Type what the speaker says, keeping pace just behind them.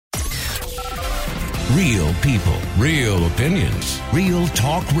Real people, real opinions, real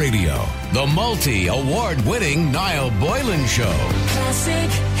talk radio. The multi-award-winning Niall Boylan Show.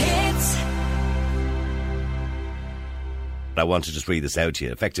 Classic hits. I want to just read this out to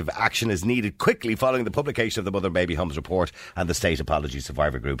you. Effective action is needed quickly following the publication of the Mother and Baby Homes report and the State Apology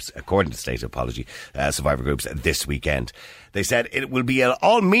Survivor Groups, according to State Apology Survivor Groups, this weekend. They said it will be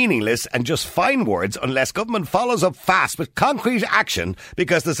all meaningless and just fine words unless government follows up fast with concrete action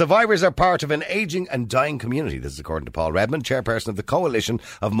because the survivors are part of an ageing and dying community. This is according to Paul Redmond, chairperson of the Coalition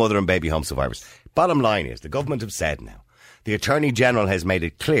of Mother and Baby Home Survivors. Bottom line is the government have said now, the Attorney General has made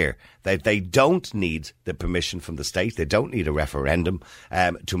it clear that they don't need the permission from the state. They don't need a referendum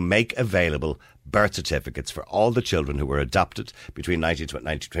to make available birth certificates for all the children who were adopted between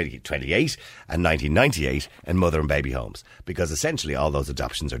 1928 and 1998 in mother and baby homes, because essentially all those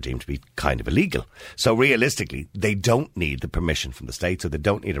adoptions are deemed to be kind of illegal. So realistically, they don't need the permission from the state, so they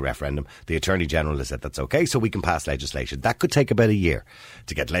don't need a referendum. The Attorney General has said that's okay, so we can pass legislation. That could take about a year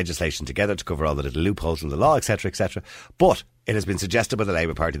to get legislation together to cover all the little loopholes in the law, etc., etc. But it has been suggested by the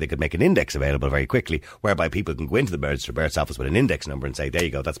Labour Party they could make an index available very quickly, whereby people can go into the Register of Births office with an index number and say, there you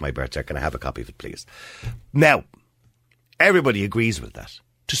go, that's my birth cert, can I have a copy of it, please? Now, everybody agrees with that,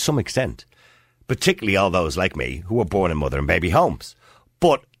 to some extent, particularly all those like me who were born in mother and baby homes.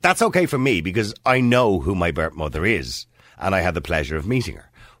 But that's okay for me because I know who my birth mother is and I had the pleasure of meeting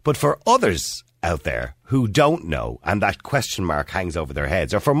her. But for others out there who don't know and that question mark hangs over their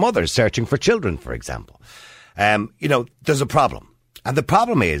heads, or for mothers searching for children, for example, there's a problem. And the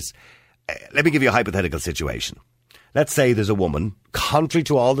problem is, let me give you a hypothetical situation. Let's say there's a woman, contrary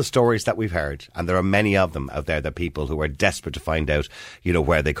to all the stories that we've heard, and there are many of them out there, that people who are desperate to find out,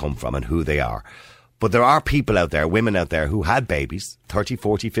 where they come from and who they are. But there are people out there, women out there, who had babies 30,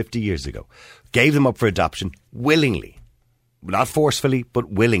 40, 50 years ago, gave them up for adoption willingly, not forcefully,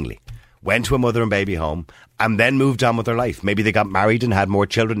 but willingly, went to a mother and baby home and then moved on with their life. Maybe they got married and had more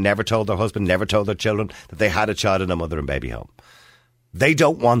children, never told their husband, never told their children that they had a child in a mother and baby home. They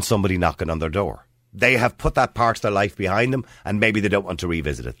don't want somebody knocking on their door. They have put that part of their life behind them and maybe they don't want to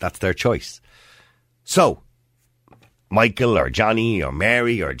revisit it. That's their choice. So, Michael or Johnny or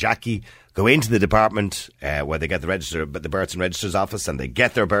Mary or Jackie go into the department where they get the Births and Registers office, and they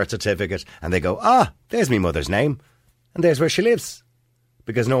get their birth certificate and they go, there's me mother's name and there's where she lives.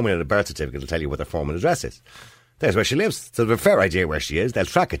 Because normally on a birth certificate will tell you what their formal address is. There's where she lives. So they have a fair idea where she is. They'll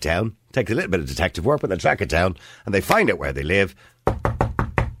track it down. Takes a little bit of detective work, but they'll track it down and they find out where they live.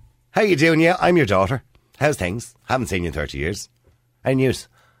 How you doing? Yeah, I'm your daughter. How's things? Haven't seen you in 30 years. Any news?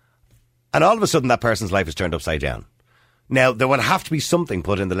 And all of a sudden that person's life is turned upside down. Now, there would have to be something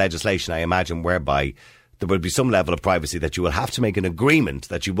put in the legislation, I imagine, whereby there will be some level of privacy that you will have to make an agreement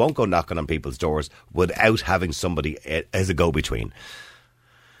that you won't go knocking on people's doors without having somebody as a go-between.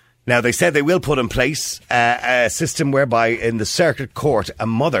 Now, they said they will put in place a system whereby in the circuit court, a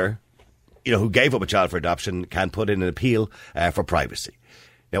mother, who gave up a child for adoption can put in an appeal for privacy.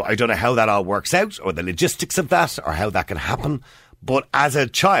 Now, I don't know how that all works out or the logistics of that or how that can happen. But as a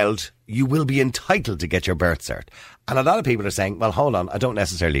child, you will be entitled to get your birth cert. And a lot of people are saying, well, hold on, I don't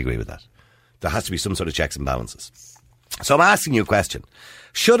necessarily agree with that. There has to be some sort of checks and balances. So I'm asking you a question.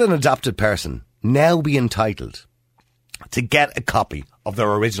 Should an adopted person now be entitled to get a copy of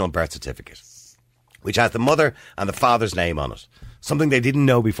their original birth certificate, which has the mother and the father's name on it? Something they didn't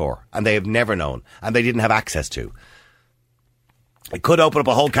know before and they have never known and they didn't have access to. It could open up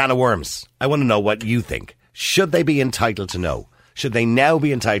a whole can of worms. I want to know what you think. Should they be entitled to know? Should they now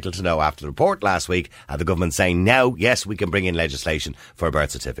be entitled to know after the report last week and the government saying now, yes, we can bring in legislation for a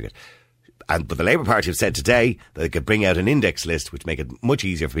birth certificate? But the Labour Party have said today that they could bring out an index list which make it much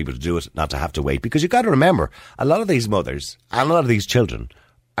easier for people to do it, not to have to wait. Because you've got to remember, a lot of these mothers and a lot of these children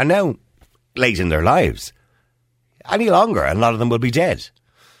are now late in their lives. Any longer, and a lot of them will be dead.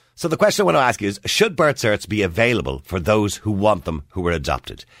 So the question I want to ask you is, should birth certs be available for those who want them, who were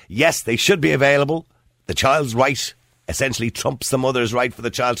adopted? Yes, they should be available. The child's right essentially trumps the mother's right for the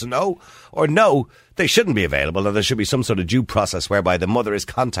child to know. Or no, they shouldn't be available, and there should be some sort of due process whereby the mother is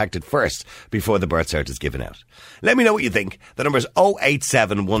contacted first before the birth cert is given out. Let me know what you think. The number is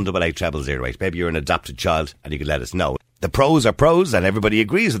 087 188 0008. Maybe you're an adopted child and you can let us know. The pros are pros, and everybody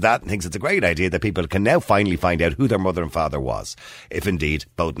agrees with that and thinks it's a great idea that people can now finally find out who their mother and father was, if indeed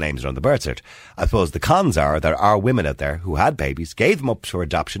both names are on the birth cert. I suppose the cons are there are women out there who had babies, gave them up for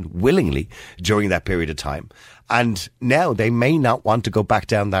adoption willingly during that period of time, and now they may not want to go back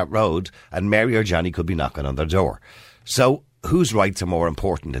down that road, and Mary or Johnny could be knocking on their door. So whose rights are more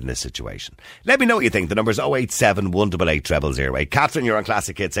important in this situation? Let me know what you think. The number is 087 188 0008. Catherine, you're on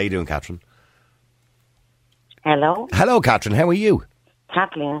Classic Hits. How you doing, Catherine? Hello. Hello, Catherine. How are you?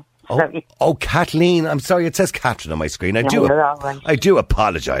 Kathleen. Oh, oh, Kathleen. I'm sorry, it says Catherine on my screen. You're all right. I do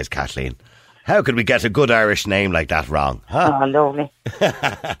apologise, Kathleen. How could we get a good Irish name like that wrong? Huh? Oh, lovely.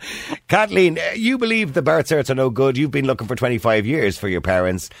 Kathleen, you believe the birth certs are no good. You've been looking for 25 years for your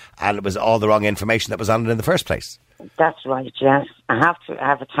parents, and it was all the wrong information that was on it in the first place. That's right, yes. I have to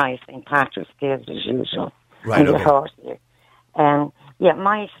advertise St. Patrick's Day as usual. Right, and okay. Yeah,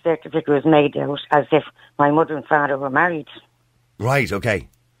 my certificate was made out as if my mother and father were married. Right, okay.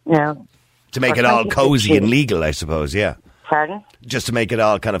 No. To make it all cosy and legal, I suppose, yeah. Pardon? Just to make it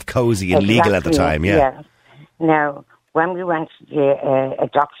all kind of cosy and legal at the time, yeah. Yes. Now, when we went to the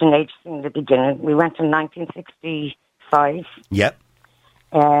adoption agency in the beginning, we went in 1965. Yep.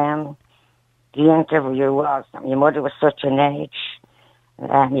 The interview was, your mother was such an age,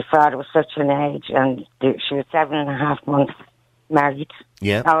 your father was such an age, and she was 7.5 months married.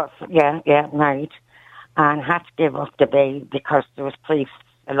 Yeah. Married. And had to give up the baby because there was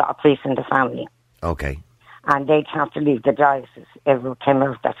a lot of priests in the family. Okay. And they'd have to leave the diocese if it came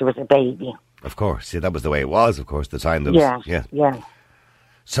out that there was a baby. Of course. Yeah, that was the way it was, of course, the time there was. Yeah.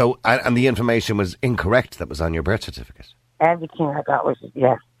 So, and the information was incorrect that was on your birth certificate? Everything I got was,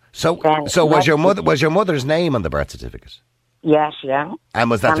 yeah. So was your mother's name on the birth certificate? Yes, yeah.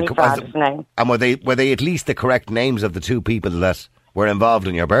 And was that my father's name? And were they at least the correct names of the two people that were involved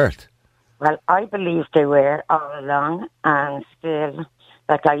in your birth? Well, I believe they were all along, and still,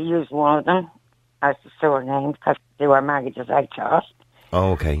 like I used one of them as the surname because they were married as I thought.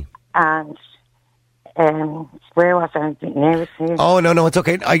 Oh, okay. And where was I? Oh, no, it's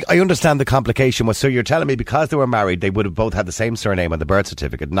okay. I understand the complication was, so you're telling me because they were married, they would have both had the same surname on the birth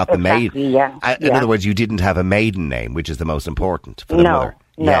certificate, not the maid. Yeah. In other words, you didn't have a maiden name, which is the most important for the mother.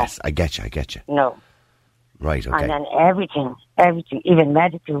 No. Yes, I get you. No. Right, okay. And then everything, even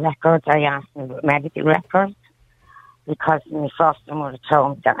medical records, I asked them about medical records because my foster mother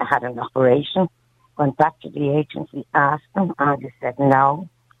told me that I had an operation. Went back to the agency, asked them, and they said, no,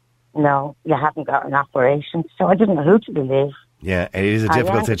 you haven't got an operation. So I didn't know who to believe. Yeah, it is a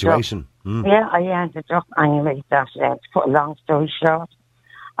difficult situation. Yeah, I ended up, anyway, to put a long story short,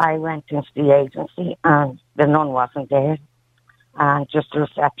 I went into the agency and the nun wasn't there, and just the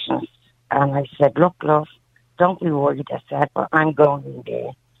receptionist. And I said, look, love, don't be worried, I said, but I'm going in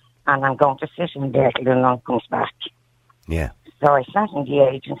there, and I'm going to sit in there till the nun comes back. Yeah. So I sat in the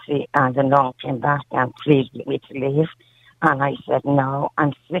agency, and the nun came back and pleaded me to leave. And I said, no,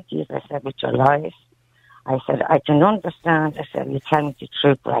 I'm sick, I said, with your lies. I said, I can understand. I said, you tell me the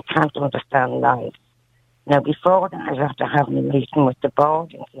truth, but I can't understand lies. Now, before that, I was after having a meeting with the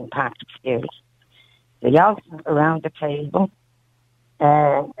board in St. Patrick's Day. They all sat around the table,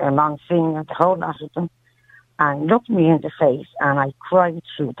 Monsignor, the whole lot of them, and looked me in the face, and I cried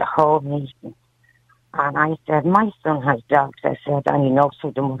through the whole meeting. And I said, my son has dogs, I said, and he knows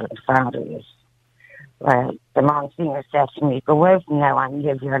who the mother and father is. Well, the Monsignor said to me, go out now and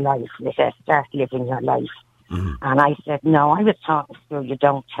live your life. He said, start living your life. Mm-hmm. And I said, no, I was taught in school you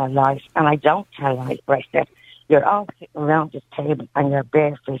don't tell lies. And I don't tell lies. But I said, you're all sitting around this table and you're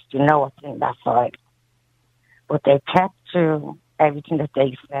barefaced. You know what's in that file. But they kept to everything that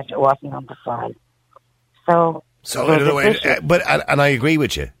they said. It wasn't on the file. So in other words, and I agree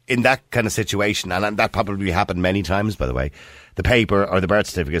with you in that kind of situation, and that probably happened many times, by the way. The paper or the birth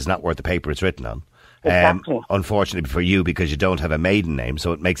certificate is not worth the paper it's written on. Exactly. Unfortunately for you, because you don't have a maiden name,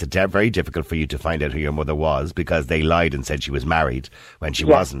 so it makes it very difficult for you to find out who your mother was, because they lied and said she was married when she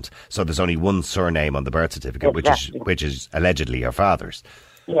wasn't. So there's only one surname on the birth certificate, which is allegedly your father's.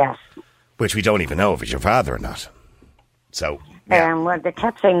 Yes. Which we don't even know if it's your father or not. So. Yeah. Well, they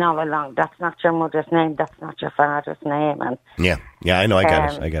kept saying all along, that's not your mother's name, that's not your father's name. And yeah, I know,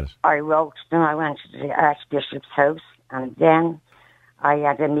 I get it. I wrote them, I went to the Archbishop's house, and then I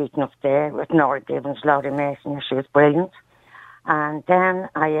had a meeting up there with Nora Gibbons, Lord of Mercy, and she was brilliant. And then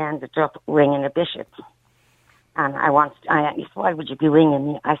I ended up ringing a bishop. And he said, why would you be ringing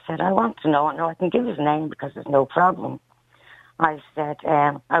me? I said, I want to know. No, I can give his name because there's no problem. I said,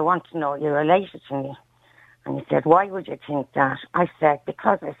 I want to know you're related to me. And he said, why would you think that? I said,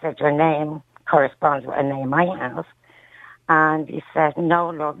 because I said your name corresponds with a name I have. And he said, no,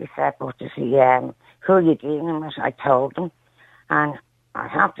 love, he said, but you see, who are you dealing with? I told him. And I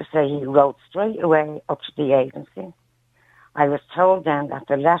have to say, he wrote straight away up to the agency. I was told then that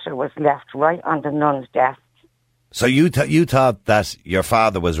the letter was left right on the nun's desk. So you thought that your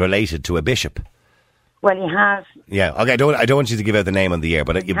father was related to a bishop? Well, he has. Yeah, okay, I don't want you to give out the name on the air,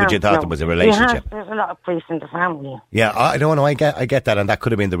 but you thought there was a relationship. There's a lot of priests in the family. Yeah, I don't know, I get that, and that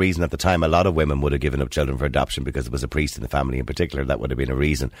could have been the reason at the time. A lot of women would have given up children for adoption because there was a priest in the family in particular. That would have been a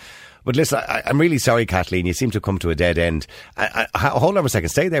reason. But listen, I'm really sorry, Kathleen, you seem to have come to a dead end. Hold on for a second,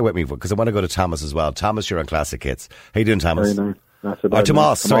 stay there with me, because I want to go to Thomas as well. Thomas, you're on Classic Hits. How you doing, Thomas? Very nice.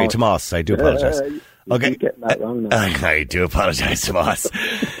 Tomas, I do apologise. Okay. Wrong now. I do apologise, Tomas.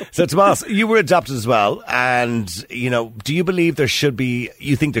 So, Tomas, you were adopted as well, and, do you believe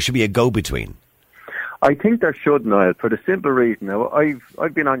you think there should be a go-between? I think there should, Niall, for the simple reason. Now,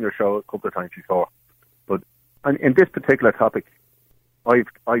 I've been on your show a couple of times before, but in this particular topic,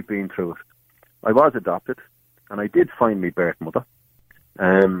 I've been through it. I was adopted, and I did find my birth mother,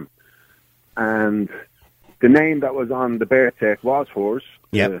 and the name that was on the birth cert was hers.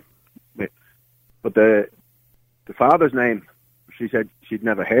 Yeah. But the father's name, she said she'd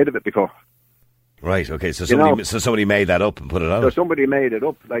never heard of it before. Right, okay, so somebody made that up and put it on. So somebody made it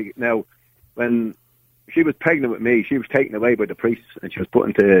up. Like, now, when she was pregnant with me, she was taken away by the priests and she was put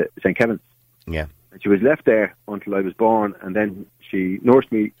into St. Kevin's. Yeah. And she was left there until I was born, and then she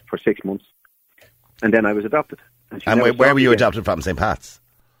nursed me for 6 months, and then I was adopted. And where were you adopted from? St. Pat's?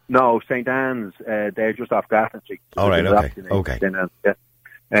 No, St. Anne's. They're just off Grafton Street. All right, okay. St. Anne's, yeah.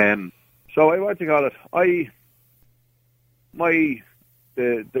 So what do you call it?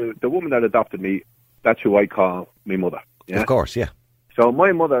 The woman that adopted me, that's who I call my mother. Yeah? Of course, yeah. So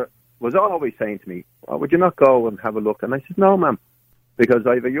my mother was always saying to me, would you not go and have a look? And I said, no, ma'am, because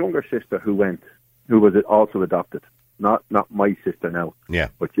I have a younger sister who was also adopted. Not my sister now, yeah,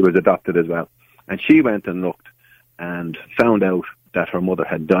 but she was adopted as well. And she went and looked and found out that her mother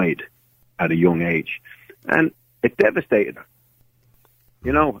had died at a young age. And it devastated her,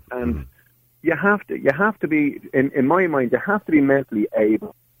 and you have to be, in my mind, you have to be mentally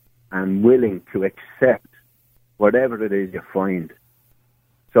able and willing to accept whatever it is you find.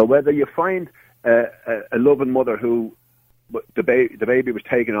 So whether you find a loving mother who the baby was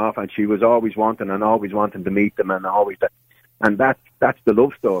taken off and she was always wanting to meet them and that's the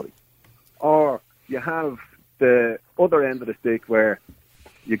love story, or you have the other end of the stick where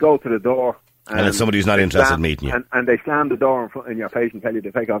you go to the door and it's somebody who's not interested in meeting you. And they slam the door in your face and tell you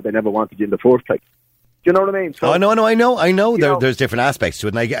to take off. They never wanted you in the first place. Do you know what I mean? So, I know. There's different aspects to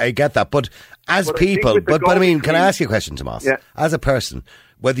it, and I get that. But as people, I mean, can I ask you a question, Tomas? Yeah. As a person,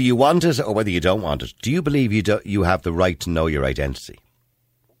 whether you want it or whether you don't want it, do you believe you have the right to know your identity?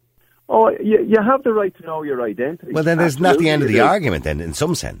 Oh, you have the right to know your identity. Well, then there's not the end of the argument, then, in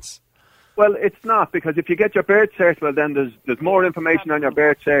some sense. Well, it's not, because if you get your birth cert, well, then there's more information on your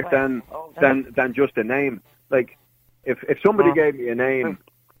birth cert than just a name. Like, if somebody gave me a name,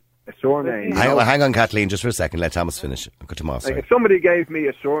 a surname... Hang on, Kathleen, just for a second. Let Thomas finish. Go to Moss. Like, if somebody gave me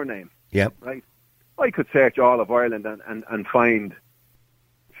a surname, yep, right, I could search all of Ireland and find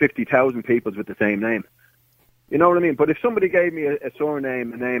 50,000 people with the same name. You know what I mean? But if somebody gave me a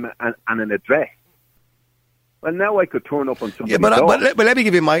surname, a name, and an address, well, now I could turn up on somebody's door. But let me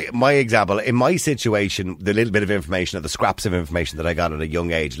give you my example. In my situation, the little bit of information, or the scraps of information that I got at a young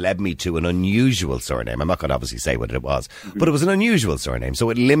age led me to an unusual surname. I'm not going to obviously say what it was, but it was an unusual surname,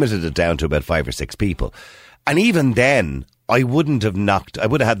 so it limited it down to about 5 or 6 people. And even then, I would have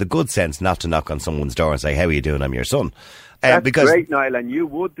had the good sense not to knock on someone's door and say, how are you doing? I'm your son. That's great, Niall, and you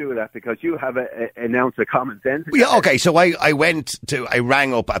would do that because you have an ounce of common sense. Yeah, okay, so I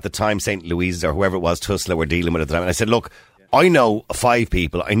rang up at the time St. Louise's or whoever it was, Tusla were dealing with at the time, and I said, look, I know 5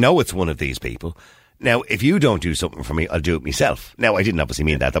 people, I know it's one of these people. Now, if you don't do something for me, I'll do it myself. Now, I didn't obviously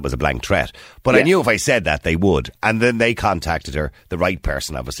mean that was a blank threat, but I knew if I said that, they would. And then they contacted her, the right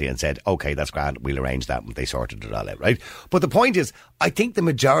person, obviously, and said, okay, that's grand, we'll arrange that, and they sorted it all out, right? But the point is, I think the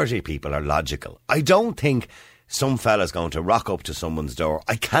majority of people are logical. I don't think some fella's going to rock up to someone's door.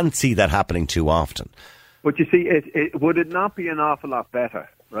 I can't see that happening too often. But you see, would it not be an awful lot better,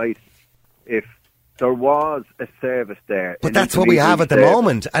 right, if there was a service there? But that's what we have at the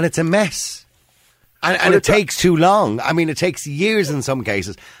moment, and it's a mess. And it takes too long. I mean, it takes years in some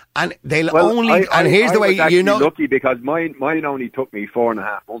cases. And they'll here's the way you know. Lucky because mine only took me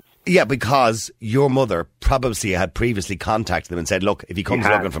 4.5 months. Yeah, because your mother probably had previously contacted them and said, look, if he comes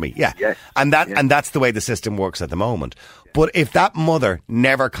looking for me. Yeah. Yes. And that's the way the system works at the moment. But if that mother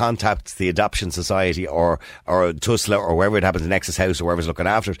never contacts the Adoption Society or Tusla or wherever it happens, Nexus House or whoever's looking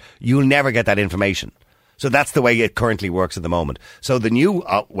after it, you'll never get that information. So that's the way it currently works at the moment. So the new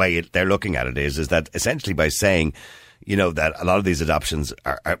way they're looking at it is that essentially by saying, you know, that a lot of these adoptions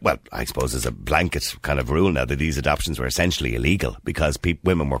are well, I suppose there's a blanket kind of rule now that these adoptions were essentially illegal because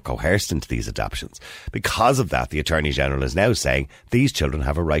women were coerced into these adoptions. Because of that, the Attorney General is now saying these children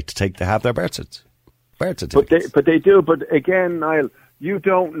have a right to have their birth certs. birth certificates. But they do. But again, Niall, you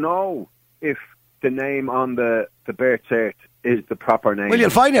don't know if the name on the birth cert is the proper name. Well, you'll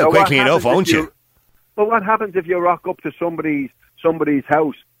find out quickly enough, won't you? But what happens if you rock up to somebody's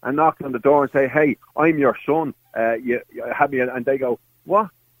house and knock on the door and say, "Hey, I'm your son. You have me," and they go, "What?"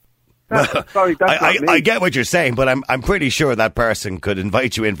 Sorry, that's not me. I get what you're saying, but I'm pretty sure that person could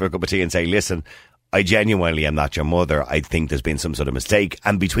invite you in for a cup of tea and say, "Listen, I genuinely am not your mother. I think there's been some sort of mistake,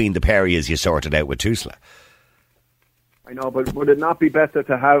 and between the pair of you, you sort it out with Tusla." I know, but would it not be better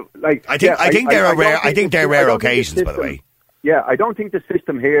to have like? I think they're rare occasions, by the way. Yeah, I don't think the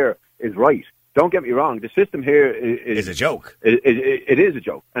system here is right. Don't get me wrong. The system here is a joke. It is a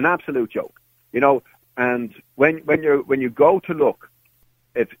joke, an absolute joke. You know, and when you go to look,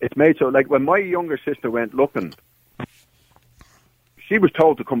 it's made so. Like when my younger sister went looking, she was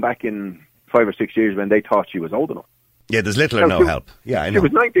told to come back in 5 or 6 years when they thought she was old enough. Yeah, there's little or no help. Yeah, I know. She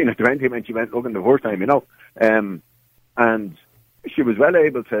was 19 or 20 when she went looking the first time, you know. And she was well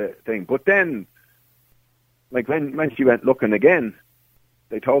able to think. But then, like when she went looking again,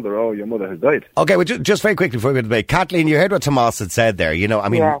 they told her, "Oh, your mother has died." Okay, well, just very quickly before we go to debate, Kathleen, you heard what Tomas had said there. You know, I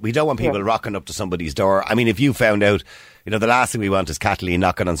mean, we don't want people rocking up to somebody's door. I mean, if you found out, you know, the last thing we want is Kathleen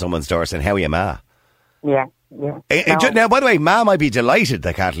knocking on someone's door saying, "How are you, Ma?" Yeah. Now, by the way, Ma might be delighted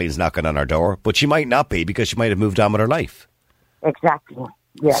that Kathleen's knocking on her door, but she might not be because she might have moved on with her life. Exactly.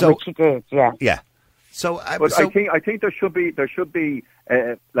 Yeah, so, which she did. Yeah. Yeah. So, I think there should be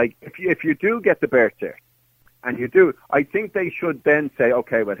like if you do get the birth cert, and you do, I think they should then say,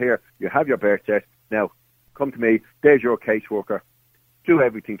 "Okay, well here you have your birth cert. Now come to me. There's your caseworker. Do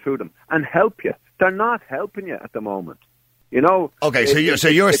everything through them and help you." They're not helping you at the moment. You know. Okay, so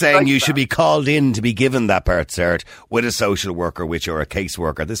you're saying like you should be called in to be given that birth cert with a social worker, which or a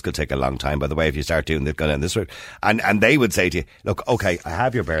caseworker. This could take a long time, by the way, if you start doing this, going down this route. And they would say to you, "Look, okay, I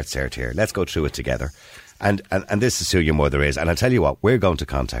have your birth cert here. Let's go through it together. And this is who your mother is. And I'll tell you what, we're going to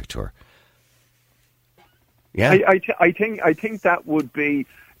contact her." Yeah, I think that would be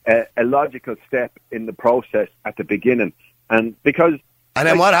a logical step in the process at the beginning, and because. And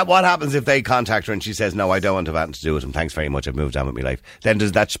then what happens if they contact her and she says, "No, I don't want to have anything to do with him. Thanks very much. I've moved on with my life." Then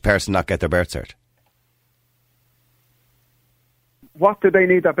does that person not get their birth cert? What do they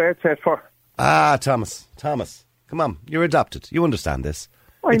need a birth cert for? Ah, Thomas, come on. You're adopted. You understand this.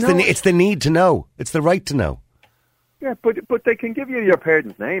 It's the need to know. It's the right to know. Yeah, but they can give you your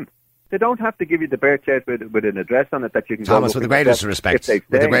parents' name. They don't have to give you the birth cert with an address on it that you can. Thomas, with the greatest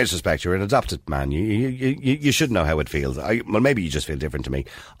respect, you're an adopted man. You should know how it feels. Well, maybe you just feel different to me.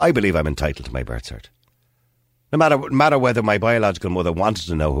 I believe I'm entitled to my birth cert. No matter whether my biological mother wanted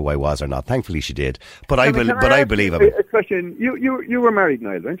to know who I was or not. Thankfully, she did. But I believe I'm. A question: You were married,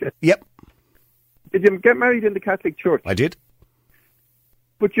 Niall, weren't you? Yep. Did you get married in the Catholic Church? I did.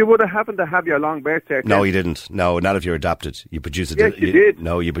 But you would have happened to have your long birth cert. No, you didn't. No, not if you're adopted. You produce it. Yes, you did.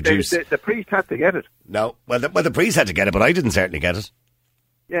 No, you produced. The priest had to get it. No, well, the priest had to get it, but I didn't certainly get it.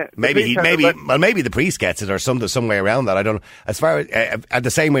 Yeah, maybe the priest gets it or some way around that. I don't know. As far as at the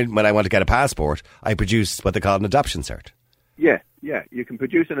same way when I want to get a passport, I produce what they call an adoption cert. Yeah, you can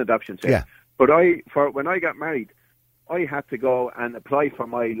produce an adoption cert. Yeah. But when I got married, I had to go and apply for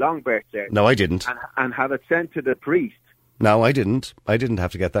my long birth cert. No, I didn't. And have it sent to the priest. No, I didn't. I didn't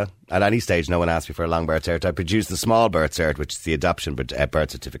have to get that. At any stage, no one asked me for a long birth cert. I produced the small birth cert, which is the adoption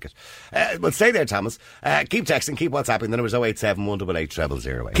birth certificate. Well, stay there, Thomas. Keep texting, keep WhatsApping. The number's 087 188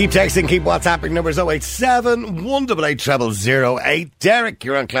 0008. Keep texting, keep WhatsApping. Number's 087 188 0008. Derek,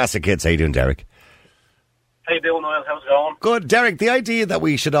 you're on Classic Hits. How you doing, Derek? How you doing, Niall? How's it going? Good. Derek, the idea that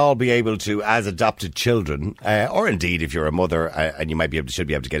we should all be able to, as adopted children, or indeed if you're a mother and you should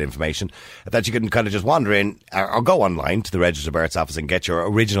be able to get information, that you can kind of just wander in or go online to the Registered Births Office and get your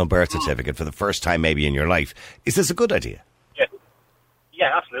original birth certificate for the first time maybe in your life. Is this a good idea?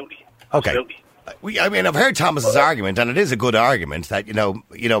 Yeah, absolutely. Okay. Absolutely. I mean, I've heard Thomas's argument, and it is a good argument that, you know,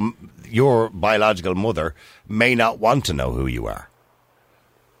 your biological mother may not want to know who you are.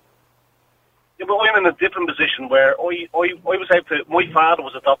 Yeah, but I'm in a different position where I was out to, my father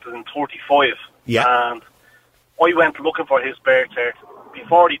was adopted in 35. Yeah. And I went looking for his birth cert.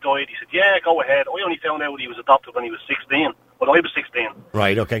 Before he died, he said, "Yeah, go ahead." I only found out he was adopted when he was 16. Well, I was 16.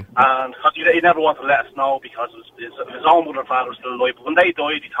 Right, okay. And he never wanted to let us know because his own mother and father was still alive. But when they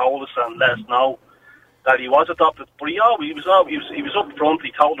died, he told us and let us know that he was adopted. But he was up front.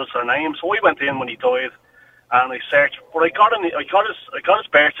 He told us our name. So I went in when he died and I searched. But I got his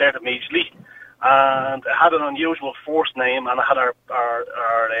birth cert immediately. And it had an unusual first name, and it had our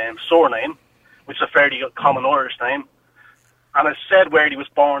surname, which is a fairly common Irish name. And it said where he was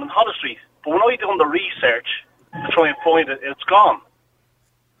born in Hollis Street. But when I done the research to try and find it, it's gone.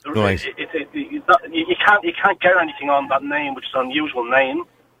 Right. You can't get anything on that name, which is an unusual name.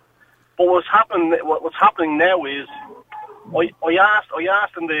 But what's happening now is I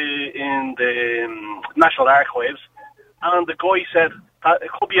asked in the National Archives, and the guy said that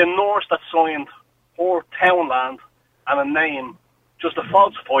it could be a nurse that signed her townland and a name just to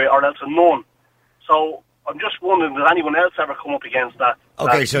falsify it, or else a nun. So I'm just wondering, did anyone else ever come up against that?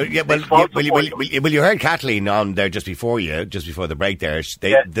 Okay, so you heard Kathleen on there just before the break there.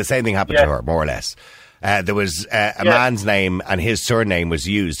 The same thing happened to her, more or less. There was a man's name, and his surname was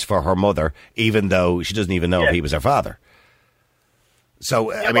used for her mother, even though she doesn't even know if he was her father.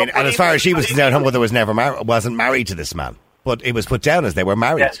 So, I mean, and as far as she was concerned, her mother wasn't married to this man, but it was put down as they were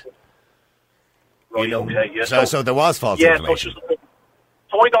married. Yes. Right, okay, yeah. So there was false information.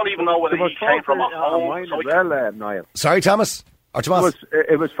 So I don't even know whether he came from a home. Niall. Sorry, Thomas? Or Tomas?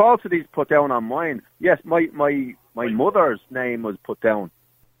 It was falsities put down on mine. Yes, my mother's name was put down,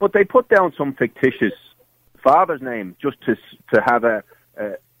 but they put down some fictitious father's name just to have a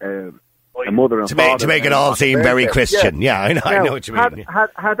mother and father to make it all seem very Christian. Yeah, I know what you mean.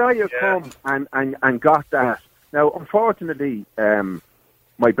 Had I come and got that? Now, unfortunately,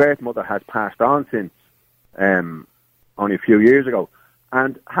 my birth mother has passed on since only a few years ago.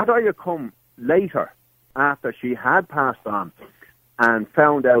 And had I come later, after she had passed on, and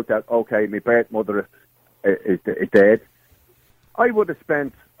found out that, okay, my birth mother is dead, I would have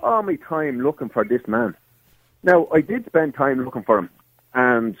spent all my time looking for this man. Now, I did spend time looking for him,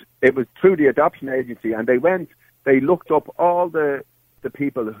 and it was through the adoption agency, and they looked up all the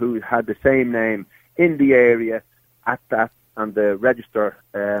people who had the same name in the area on the register,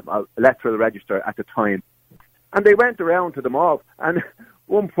 electoral register at the time. And they went around to them all, and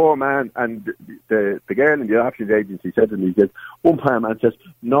one poor man, and the girl in the adoption agency said to me, he said, one poor man says,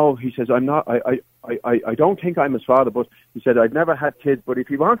 no, he says, I'm not, I don't think I'm his father, but he said, I've never had kids, but if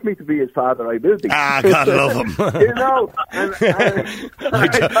he wants me to be his father, I will be. God love him. You know,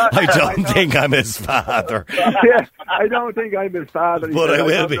 I don't think I'm his father. Yeah, I don't think I'm his father. But I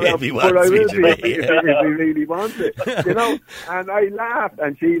will be if he wants me to be. If he really wants it. You know, and I laughed,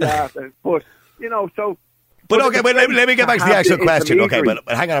 and she laughed, but, you know, so... But okay, let me get back to the actual question. Okay, but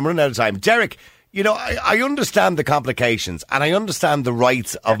hang on, I'm running out of time. Derek, you know, I understand the complications, and I understand the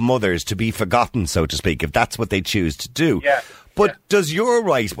rights of mothers to be forgotten, so to speak, if that's what they choose to do. Yeah. But does your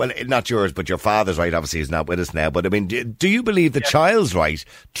right, well, not yours, but your father's right, obviously, is not with us now, but I mean, do you believe the child's right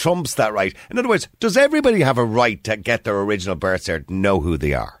trumps that right? In other words, does everybody have a right to get their original birth cert, know who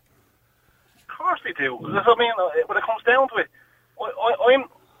they are? Of course they do. Because, I mean, when it comes down to it,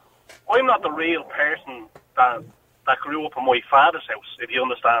 I'm not the real person that grew up in my father's house, if you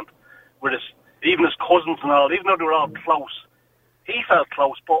understand. With even his cousins and all, even though they were all close, he felt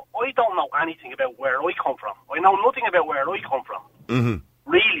close, but I don't know anything about where I come from. I know nothing about where I come from.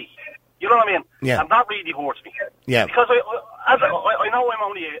 Mm-hmm. Really. You know what I mean? Yeah. And that really hurts me. Yeah. Because I know I'm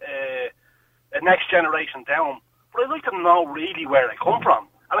only a next generation down, but I'd like to know really where I come from.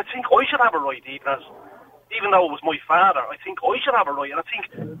 And I think I should have a right, even though it was my father, I think I should have a right. And I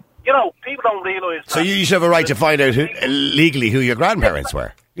think, you know, people don't realise that. So you should have a right to find out legally who your grandparents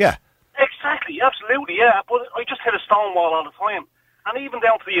were. Yeah. Exactly, absolutely, yeah. But I just hit a stone wall all the time. And even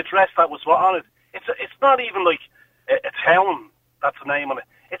down to the address that was on it, it's not even like a town, that's the name on it.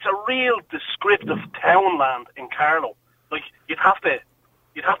 It's a real descriptive townland in Carlow. Like, you'd have to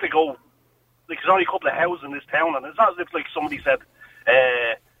go, like, there's only a couple of houses in this town, and it's not as if, like, somebody said,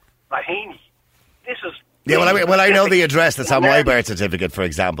 Raheny. This is... Yeah, well, I know the address that's on my birth certificate, for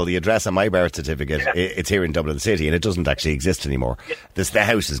example. The address on my birth certificate, it's here in Dublin City, and it doesn't actually exist anymore. Yeah. The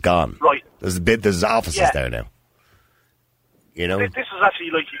house is gone. Right. There's offices there now. You know? This is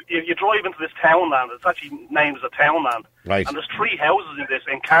actually, like, you drive into this townland, it's actually named as a townland. Right. And there's 3 houses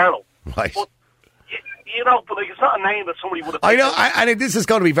in Carlow. Right. But, you know, but like, it's not a name that somebody would have... I know, and this is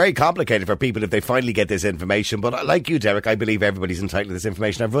going to be very complicated for people if they finally get this information, but like you, Derek, I believe everybody's entitled to this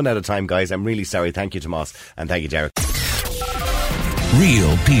information. I've run out of time, guys. I'm really sorry. Thank you, Tomas, and thank you, Derek.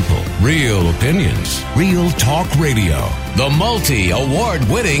 Real people, real opinions, real talk radio. The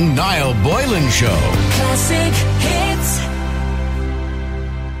multi-award-winning Niall Boylan Show. Classic